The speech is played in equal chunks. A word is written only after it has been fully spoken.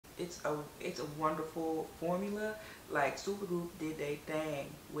it's a wonderful formula. Like Supergoop did their thing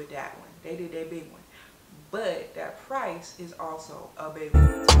with that one. They did their big one. But that price is also a big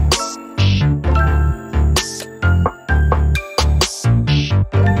one.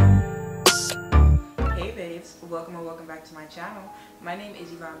 Hey babes, welcome or welcome back to my channel. My name is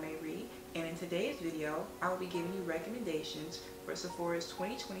YvonneMaere, and in today's video, I will be giving you recommendations for Sephora's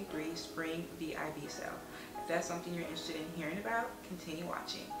 2023 Spring VIB sale. If that's something you're interested in hearing about, continue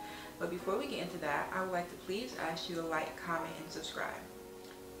watching. But before we get into that, I would like to please ask you to like, comment, and subscribe.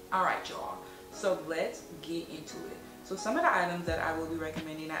 Alright y'all, so let's get into it. So some of the items that I will be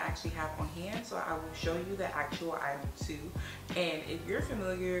recommending I actually have on hand, so I will show you the actual item too. And if you're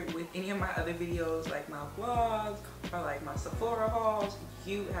familiar with any of my other videos, like my vlogs or like my Sephora hauls,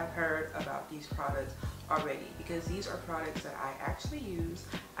 you have heard about these products already, because these are products that I actually use,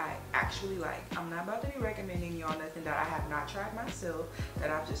 I actually like. I'm not about to be recommending y'all nothing that I have not tried myself, that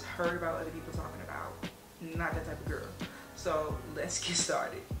I've just heard about other people talking about. Not that type of girl. So let's get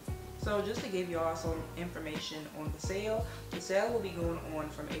started. So just to give y'all some information on the sale will be going on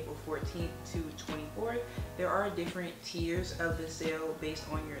from April 14th to 24th. There are different tiers of the sale based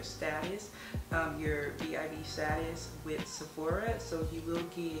on your status, your VIB status with Sephora. So you will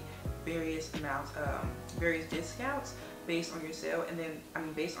get various amounts, various discounts based on your sale, and then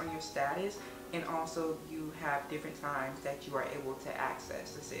based on your status. And also you have different times that you are able to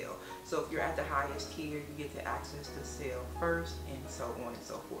access the sale. So if you're at the highest tier, you get to access the sale first, and so on and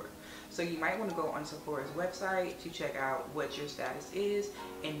so forth. So you might want to go on Sephora's website to check out what your status is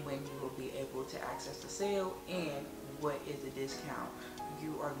and when you will be able to access the sale and what is the discount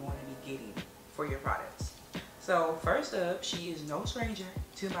you are going to be getting for your products. So first up, she is no stranger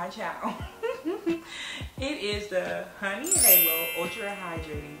to my channel. It is the Honey Halo Ultra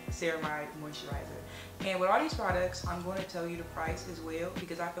Hydrating Ceramide Moisturizer. And with all these products, I'm going to tell you the price as well,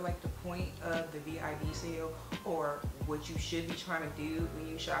 because I feel like the point of the VIB sale, or what you should be trying to do when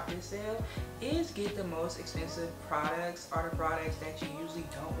you shop this sale, is get the most expensive products, or the products that you usually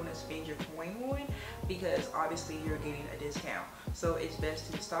don't want to spend your coin on, because obviously you're getting a discount. So it's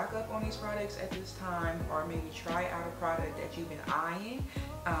best to stock up on these products at this time, or maybe try out a product that you've been eyeing,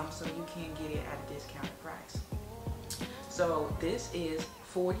 so you can get it at a discounted price. So this is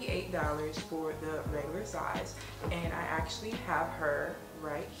 $48 for the regular size, and I actually have her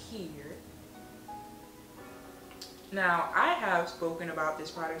right here. Now, I have spoken about this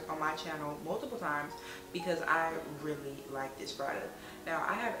product on my channel multiple times because I really like this product. Now,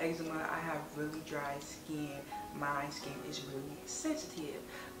 I have eczema, I have really dry skin, my skin is really sensitive,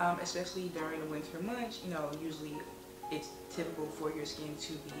 especially during the winter months. You know, usually it's typical for your skin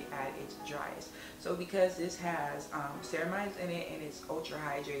to be at its driest. So because this has ceramides in it and it's ultra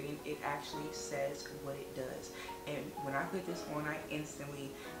hydrating, it actually says what it does. And when I put this on, I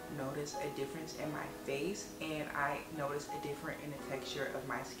instantly notice a difference in my face, and I notice a difference in the texture of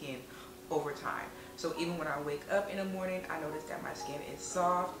my skin over time. So even when I wake up in the morning, I notice that my skin is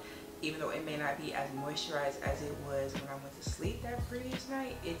soft. Even though it may not be as moisturized as it was when I went to sleep that previous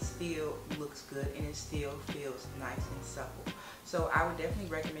night, it still looks good and it still feels nice and supple. So I would definitely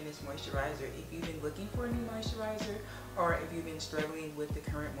recommend this moisturizer if you've been looking for a new moisturizer, or if you've been struggling with the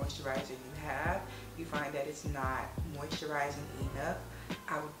current moisturizer you have, you find that it's not moisturizing enough.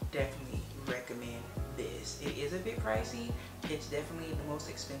 I would definitely recommend this. It is a bit pricey. It's definitely the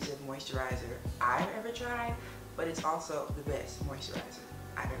most expensive moisturizer I've ever tried, but it's also the best moisturizer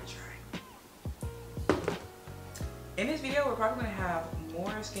I've ever tried. In this video, we're probably going to have more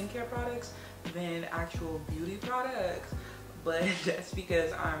skincare products than actual beauty products, but that's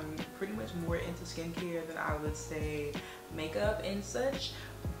because I'm pretty much more into skincare than I would say makeup and such,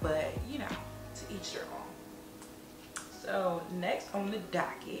 but you know, to each their own. So next on the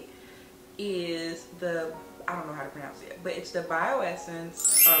docket is the, I don't know how to pronounce it, but it's the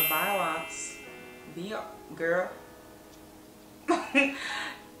Bioessence, or Bioessence, girl,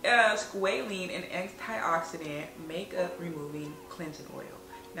 squalene and antioxidant makeup removing cleansing oil.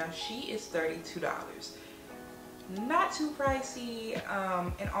 Now she is $32. Not too pricey,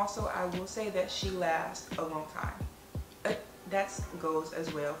 and also I will say that she lasts a long time. That goes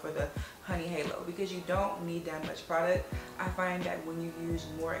as well for the Honey Halo, because you don't need that much product. I find that when you use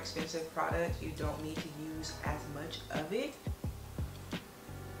more expensive products, you don't need to use as much of it.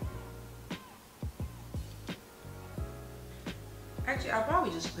 Actually, I'll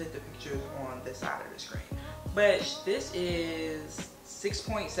probably just put the pictures on the side of the screen. But this is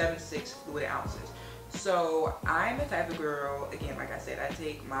 6.76 fluid ounces. So I'm the type of girl, again, like I said, I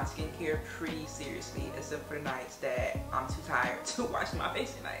take my skincare pretty seriously, except for the nights that I'm too tired to wash my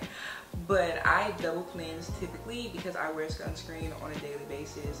face at night. But I double cleanse typically because I wear sunscreen on a daily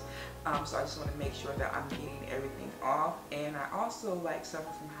basis. So I just want to make sure that I'm getting everything off. And I also like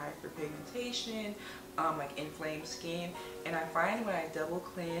suffer from hyperpigmentation, like inflamed skin. And I find when I double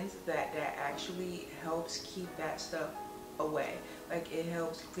cleanse that actually helps keep that stuff away. Like it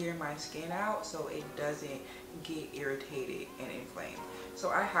helps clear my skin out so it doesn't get irritated and inflamed. So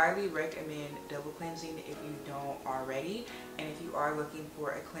I highly recommend double cleansing if you don't already, and if you are looking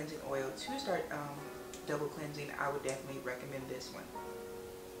for a cleansing oil to start double cleansing, I would definitely recommend this one.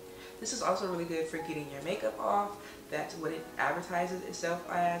 This is also really good for getting your makeup off. That's what it advertises itself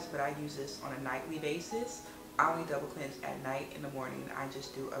as, but I use this on a nightly basis. I only double cleanse at night. In the morning I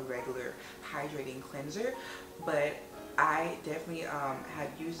just do a regular hydrating cleanser, but I definitely have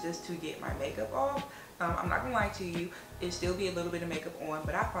used this to get my makeup off. I'm not gonna lie to you, it still be a little bit of makeup on,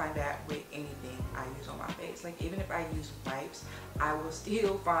 but I find that with anything I use on my face, like even if I use wipes, I will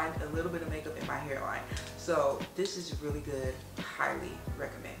still find a little bit of makeup in my hairline. So this is really good, highly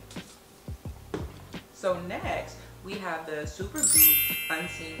recommend. So next we have the Supergoop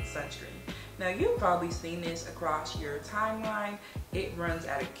Unseen Sunscreen. Now you've probably seen this across your timeline. It runs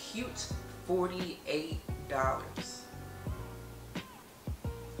at a cute $48.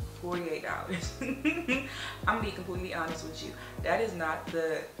 $48. I'm gonna be completely honest with you. That is not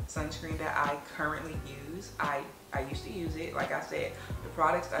the sunscreen that I currently use. I used to use it. Like I said, the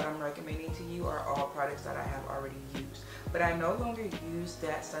products that I'm recommending to you are all products that I have already used. But I no longer use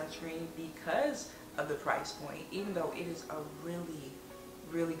that sunscreen because of the price point, even though it is a really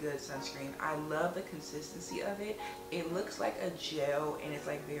good sunscreen. I love the consistency of it. It looks like a gel and it's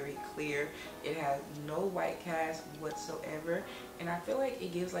like very clear. It has no white cast whatsoever, and I feel like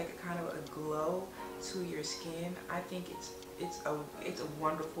it gives like a kind of a glow to your skin. I think it's a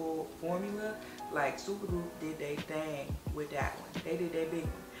wonderful formula. Like Supergoop did their thing with that one. They did their big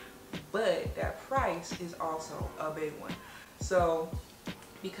one, but that price is also a big one. So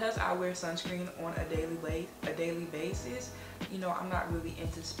because I wear sunscreen on a daily basis, you know, I'm not really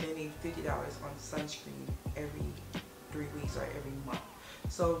into spending $50 on sunscreen every 3 weeks or every month.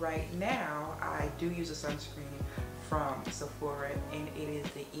 So right now I do use a sunscreen from Sephora, and it is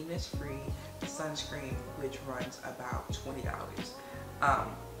the Innisfree sunscreen, which runs about $20.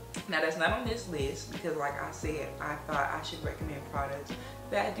 Now that's not on this list because, like I said, I thought I should recommend products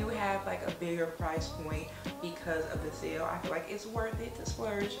that do have like a bigger price point because of the sale. I feel like it's worth it to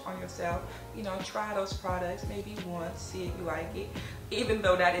splurge on yourself. You know, try those products maybe once, see if you like it, even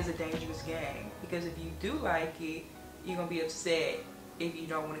though that is a dangerous game, because if you do like it, you're gonna be upset if you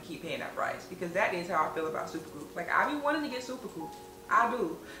don't want to keep paying that price, because that is how I feel about Supergoop. Like, I be wanting to get Supergoop, I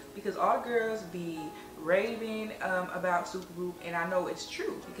do, because all the girls be raving about Supergoop, and I know it's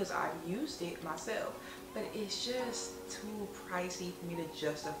true because I've used it myself, but it's just too pricey for me to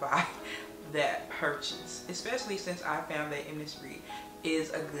justify that purchase, especially since I found that Innisfree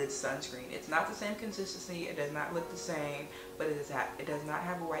is a good sunscreen. It's not the same consistency, it does not look the same, but it does not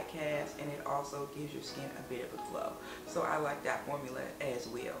have a white cast, and it also gives your skin a bit of a glow. So I like that formula as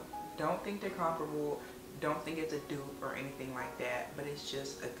well. Don't think they're comparable, don't think it's a dupe or anything like that, but it's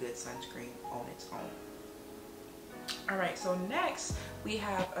just a good sunscreen on its own. Alright, so next we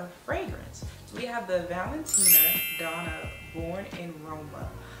have a fragrance. We have the Valentina Donna Born in Roma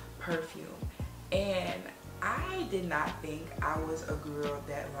perfume, and I did not think I was a girl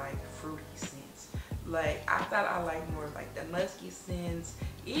that liked fruity scents. Like, I thought I liked more of like the musky scents,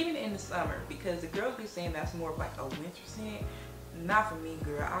 even in the summer, because the girls be saying that's more of like a winter scent. Not for me,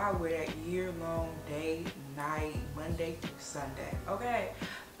 girl. I wear that year long, day, night, Monday through Sunday, okay?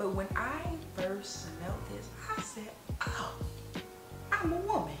 But when I first smelled this, I said, oh, I'm a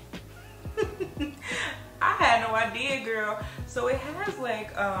woman. I had no idea, girl. So it has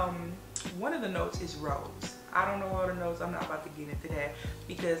like, one of the notes is rose. I don't know all the notes. I'm not about to get into that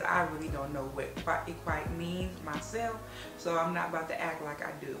because I really don't know what it quite means myself. So I'm not about to act like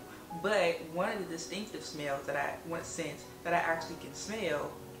I do. But one of the distinctive smells scents that I actually can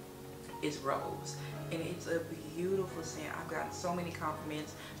smell is rose. And it's a beautiful scent. I've gotten so many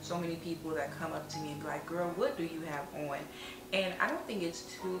compliments, so many people that come up to me and be like, girl, what do you have on? And I don't think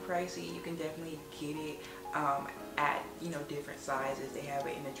it's too pricey. You can definitely get it at, you know, different sizes. They have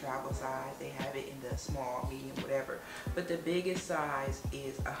it in the travel size, they have it in the small, medium, whatever. But the biggest size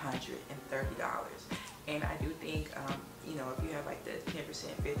is $130. And I do think, you know, if you have like the 10%,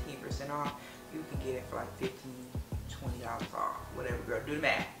 15% off, you can get it for like $15, $20 off, whatever, girl. Do the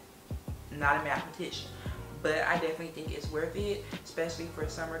math. Not a mathematician, but I definitely think it's worth it, especially for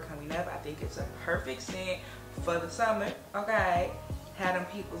summer coming up. I think it's a perfect scent for the summer, okay? Have them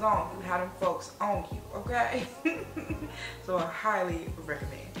peoples on you, have them folks on you, okay? So I highly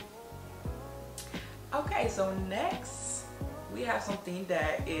recommend. Okay, so next we have something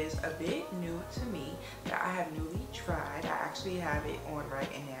that is a bit new to me that I have newly tried. I actually have it on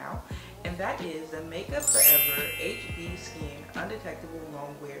right now, and that is the Makeup Forever HD Skin Undetectable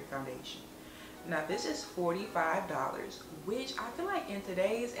Long Wear Foundation. Now this is $45, which I feel like in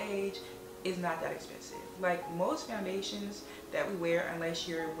today's age is not that expensive. Like most foundations that we wear, unless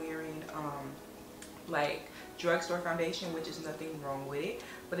you're wearing like drugstore foundation, which is nothing wrong with it,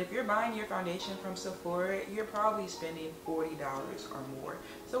 but if you're buying your foundation from Sephora, you're probably spending $40 or more,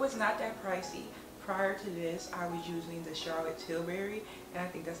 so it's not that pricey. Prior to this, I was using the Charlotte Tilbury, and I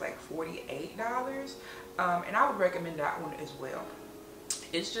think that's like $48, and I would recommend that one as well.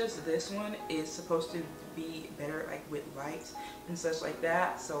 It's just this one is supposed to be better like with lights and such like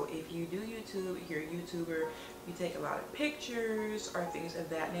that. So if you do YouTube, if you're a YouTuber, you take a lot of pictures or things of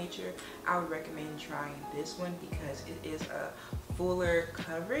that nature, I would recommend trying this one because it is a fuller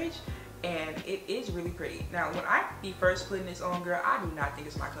coverage and it is really pretty. Now when I be first putting this on, girl, I do not think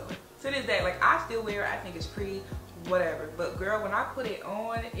it's my color. To this day, like I still wear it, I think it's pretty, whatever, but girl, when I put it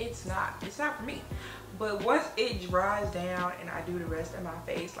on, it's not for me. But once it dries down and I do the rest of my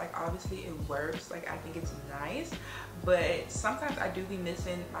face, like obviously it works, like I think it's nice, but sometimes I do be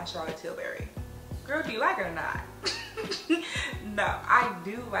missing my Charlotte Tilbury. Girl, do you like it or not? No, I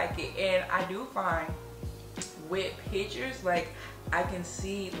do like it, and I do find with pictures, like I can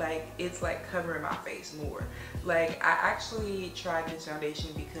see like it's like covering my face more. Like I actually tried this foundation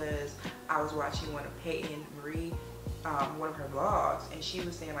because I was watching one of Peyton Marie, one of her vlogs, and she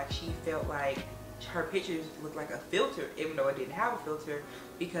was saying like she felt like her pictures looked like a filter even though it didn't have a filter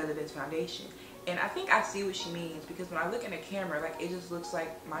because of this foundation. And I think I see what she means, because when I look in the camera, like it just looks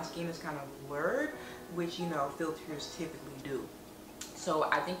like my skin is kind of blurred, which you know filters typically do. So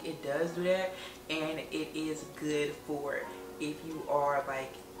I think it does do that, and it is good for if you are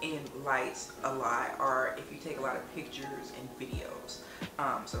like in lights a lot, or if you take a lot of pictures and videos.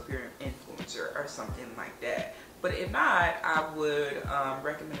 So if you're an influencer or something like that. But if not, I would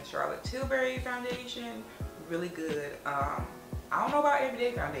recommend the Charlotte Tilbury foundation. Really good. I don't know about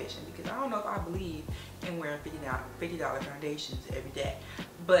everyday foundation because I don't know if I believe in wearing $50 foundations every day.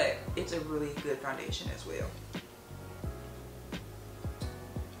 But it's a really good foundation as well.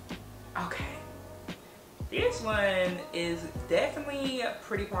 Okay. This one is definitely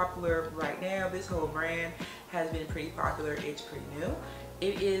pretty popular right now. This whole brand has been pretty popular. It's pretty new.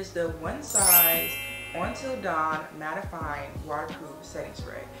 It is the One Size Until Dawn Mattifying Waterproof Setting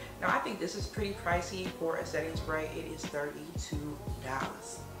Spray. Now I think this is pretty pricey for a setting spray. It is $32.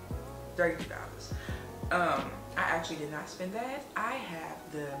 $32. I actually did not spend that. I have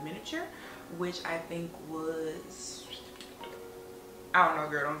the miniature, which I think was, I don't know,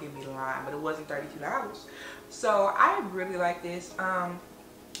 girl, don't give me the line, but it wasn't $32. So I really like this.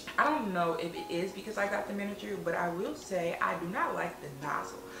 I don't know if it is because I got the miniature, but I will say I do not like the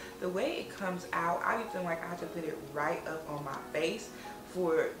nozzle. The way it comes out, I be feeling like I have to put it right up on my face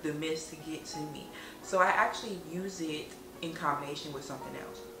for the mist to get to me. So I actually use it in combination with something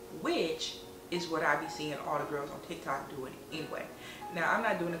else, which is what I be seeing all the girls on TikTok doing anyway. Now I'm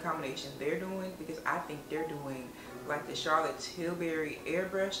not doing the combination they're doing because I think they're doing like the Charlotte Tilbury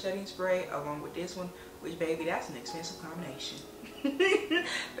airbrush setting spray along with this one, which baby, that's an expensive combination.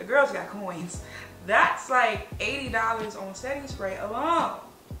 The girls got coins. That's like $80 on setting spray alone.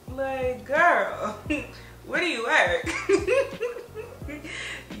 Like, girl, where do you work?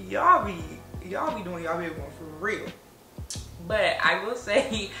 y'all be doing y'all big one for real. But I will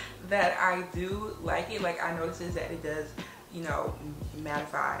say that I do like it. Like I notices that it does, you know,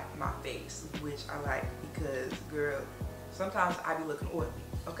 mattify my face, which I like because, girl, sometimes I be looking oily.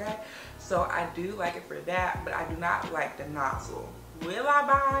 Okay, so I do like it for that, but I do not like the nozzle. Will I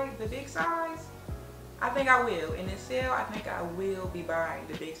buy the big size? I think I will. In this sale, I think I will be buying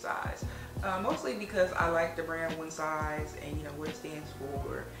the big size. Mostly because I like the brand One Size and you know what it stands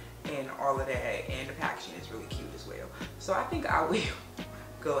for and all of that, and the packaging is really cute as well. So I think I will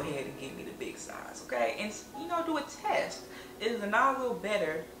go ahead and give me the big size, okay? And you know, do a test. Is the nozzle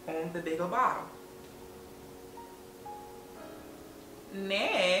better on the bigger bottle?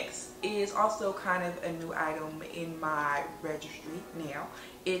 Next is also kind of a new item in my registry now.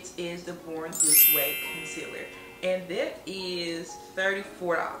 It is the Born This Way concealer, and that is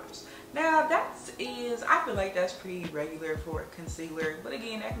 $34. Now that is, I feel like that's pretty regular for a concealer, but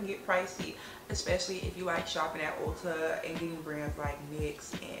again, that can get pricey, especially if you like shopping at Ulta and getting brands like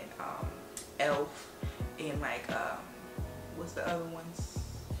NYX and ELF and like what's the other ones?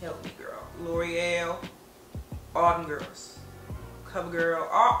 Help me, girl. L'Oreal, all them girls, CoverGirl,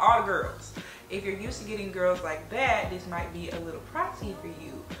 all the girls. If you're used to getting girls like that, this might be a little pricey for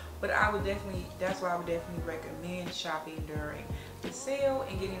you. But I would definitely, that's why I would definitely recommend shopping during the sale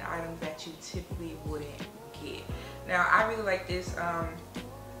and getting items that you typically wouldn't get. Now, I really like this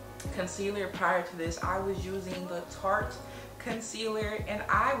concealer. Prior to this, I was using the Tarte concealer, and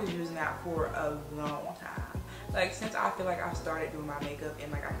I was using that for a long time. Like, since I feel like I started doing my makeup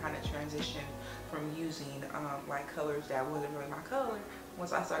and like I kind of transitioned from using like colors that wasn't really my color.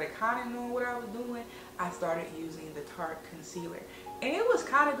 Once I started kind of knowing what I was doing, I started using the Tarte concealer. And it was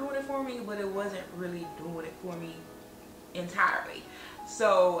kind of doing it for me, but it wasn't really doing it for me entirely.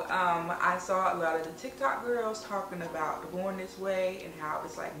 So I saw a lot of the TikTok girls talking about going this way and how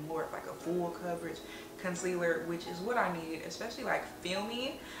it's like more of like a full coverage concealer, which is what I needed, especially like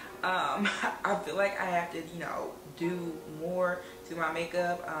filming. I feel like I have to, you know, do more to my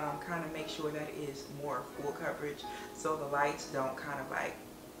makeup, kind of make sure that it is more full coverage so the lights don't kind of like,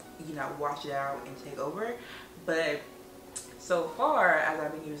 you know, wash it out and take over. But so far as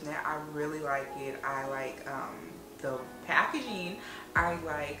I've been using it, I really like it. I like the packaging. I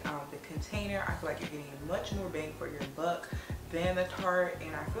like the container. I feel like you're getting much more bang for your buck than the Tarte,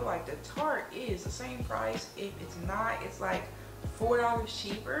 and I feel like the Tarte is the same price. If it's not, it's like $4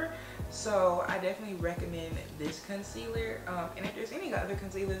 cheaper. So I definitely recommend this concealer. And if there's any other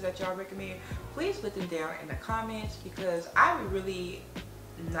concealers that y'all recommend, please put them down in the comments, because I would really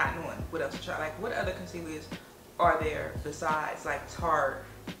not knowing what else to try. Like, what other concealers are there besides like Tarte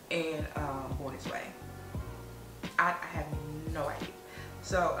and Born This Way? I have no idea.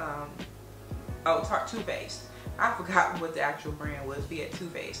 So oh, Tarte Too Faced. I forgot what the actual brand was. Be it Too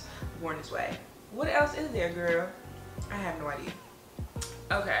Faced, Born This Way. What else is there, girl? I have no idea.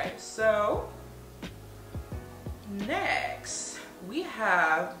 Okay, so next we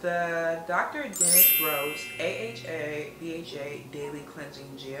have the Dr. Dennis Gross AHA BHA Daily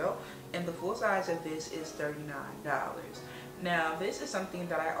Cleansing Gel, and the full size of this is $39. Now, this is something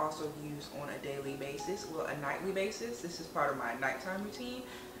that I also use on a daily basis, well, a nightly basis. This is part of my nighttime routine.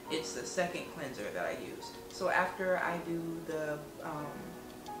 It's the second cleanser that I use. So after I do the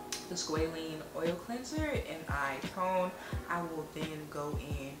squalene oil cleanser and I tone, I will then go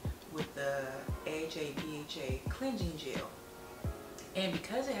in with the AHA BHA cleansing gel. And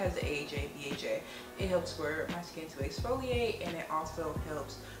because it has the AHA BHA, it helps for my skin to exfoliate, and it also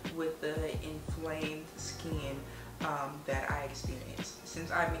helps with the inflamed skin that I experience.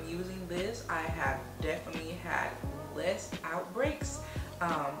 Since I've been using this, I have definitely had less outbreaks,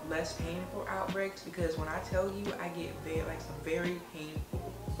 less painful outbreaks, because when I tell you, I get some very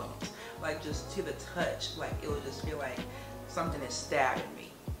painful bumps, like just to the touch, like it will just feel like something is stabbing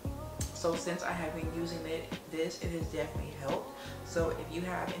me. So since I have been using it has definitely helped. So if you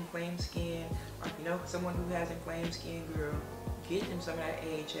have inflamed skin, or if you know someone who has inflamed skin, girl, get them some of that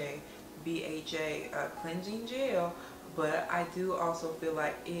AHA BHA cleansing gel. But I do also feel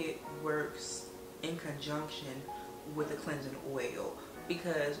like it works in conjunction with the cleansing oil,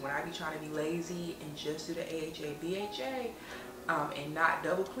 because when I be trying to be lazy and just do the AHA BHA and not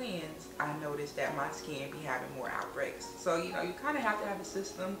double cleanse, I noticed that my skin be having more outbreaks. So, you know, you kind of have to have a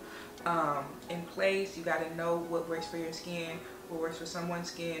system in place. You got to know what works for your skin. What works for someone's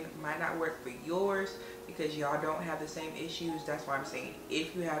skin might not work for yours, because y'all don't have the same issues. That's why I'm saying,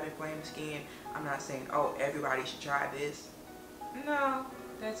 if you have inflamed skin, I'm not saying, oh, everybody should try this. No,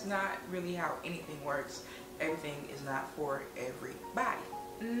 that's not really how anything works. Everything is not for everybody.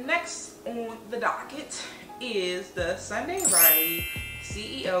 Next on the docket is the Sunday Riley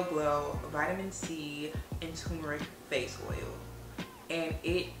CEO Glow Vitamin C and Turmeric Face Oil, and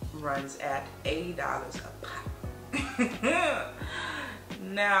it runs at $80 a pop.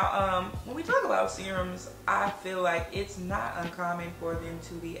 Now, when we talk about serums, I feel like it's not uncommon for them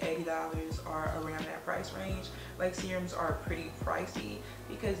to be $80 or around that price range. Like, serums are pretty pricey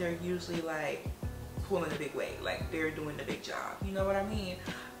because they're usually like pulling a big weight, like they're doing the big job, you know what I mean?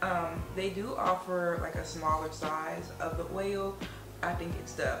 They do offer like a smaller size of the oil. I think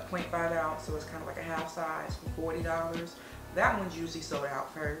it's the 0.5 ounce, so it's kind of like a half size for $40. That one's usually sold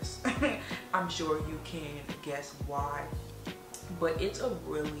out first. I'm sure you can guess why, but it's a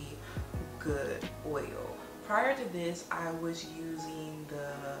really good oil. Prior to this, I was using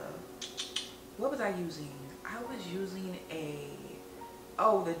what was I using? I was using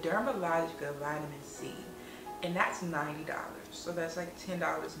the Dermalogica Vitamin C, and that's $90, so that's like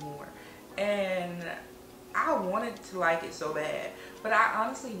 $10 more. And I wanted to like it so bad, but I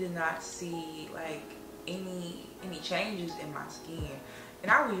honestly did not see like any changes in my skin.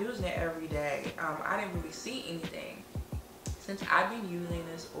 and I was using it every day. I didn't really see anything. Since I've been using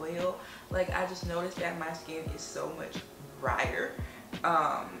this oil, like I just noticed that my skin is so much brighter,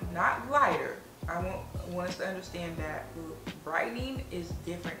 not lighter. I want us to understand that brightening is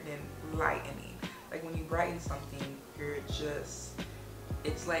different than lightening. Like when you brighten something, you're just,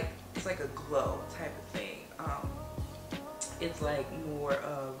 it's like a glow type of thing. It's like more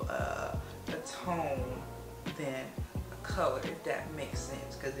of a tone than a color, if that makes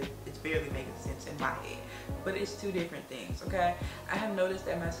sense, because it's barely making sense in my head. But it's two different things, okay? I have noticed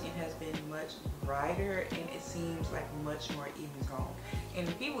that my skin has been much brighter and it seems like much more even toned.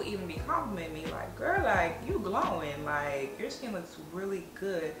 And people even be complimenting me like, girl, like you glowing, like your skin looks really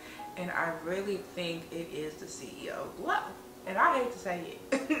good. And I really think it is the CEO glow. And I hate to say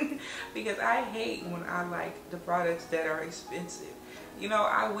it because I hate when I like the products that are expensive. You know,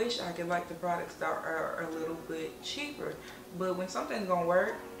 I wish I could like the products that are a little bit cheaper. But when something's gonna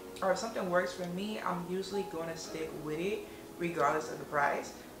work, or if something works for me, I'm usually gonna stick with it regardless of the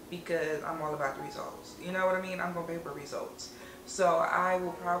price, because I'm all about the results. You know what I mean? I'm gonna pay for results. So I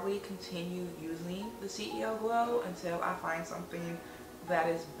will probably continue using the CEO Glow until I find something that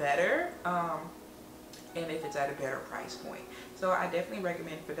is better. And if it's at a better price point. So I definitely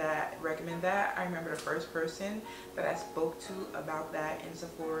recommend that. I remember the first person that I spoke to about that in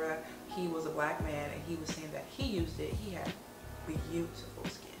Sephora, he was a black man, and he was saying that he used it. He had beautiful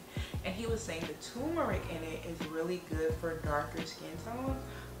skin, and he was saying the turmeric in it is really good for darker skin tones,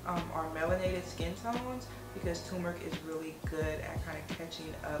 or melanated skin tones, because turmeric is really good at kind of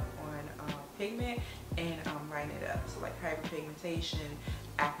catching up on pigment and lighting it up. So like hyperpigmentation,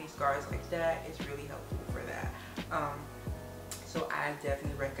 acne scars like that, it's really helpful for that. So I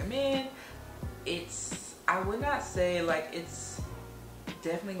definitely recommend. I would not say like it's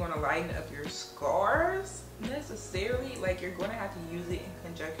definitely going to lighten up your scars necessarily. Like you're going to have to use it in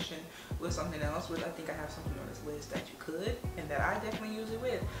conjunction with something else, which I think I have something on this list that you could and that I definitely use it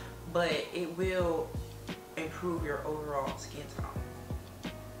with, but it will improve your overall skin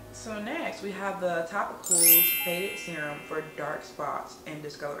tone. So next we have the Topicals Faded Serum for dark spots and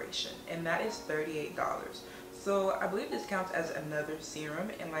discoloration, and that is $38. So I believe this counts as another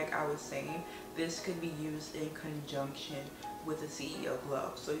serum, and like I was saying, this could be used in conjunction with the CEO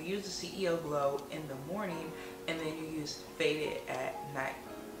Glow. So you use the CEO Glow in the morning, and then you use Faded at night.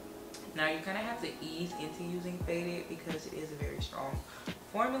 Now you kind of have to ease into using Faded because it is a very strong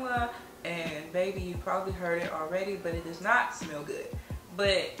formula, and baby, you probably heard it already, but it does not smell good.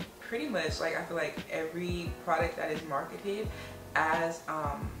 But pretty much, like I feel like every product that is marketed as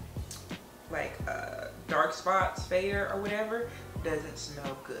dark spots fader or whatever doesn't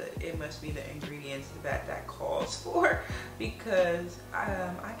smell good. It must be the ingredients that calls for, because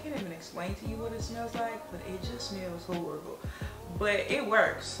I can't even explain to you what it smells like, but it just smells horrible. But it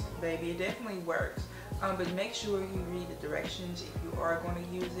works, baby. It definitely works. But make sure you read the directions if you are going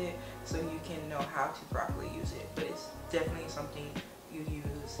to use it, so you can know how to properly use it. But it's definitely something you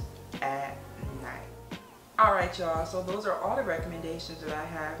use at night. Alright y'all, so those are all the recommendations that I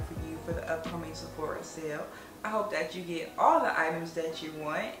have for you for the upcoming Sephora sale. I hope that you get all the items that you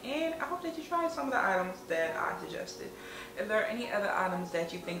want, and I hope that you try some of the items that I suggested. If there are any other items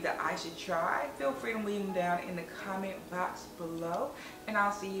that you think that I should try, feel free to leave them down in the comment box below, and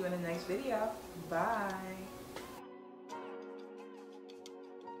I'll see you in the next video. Bye!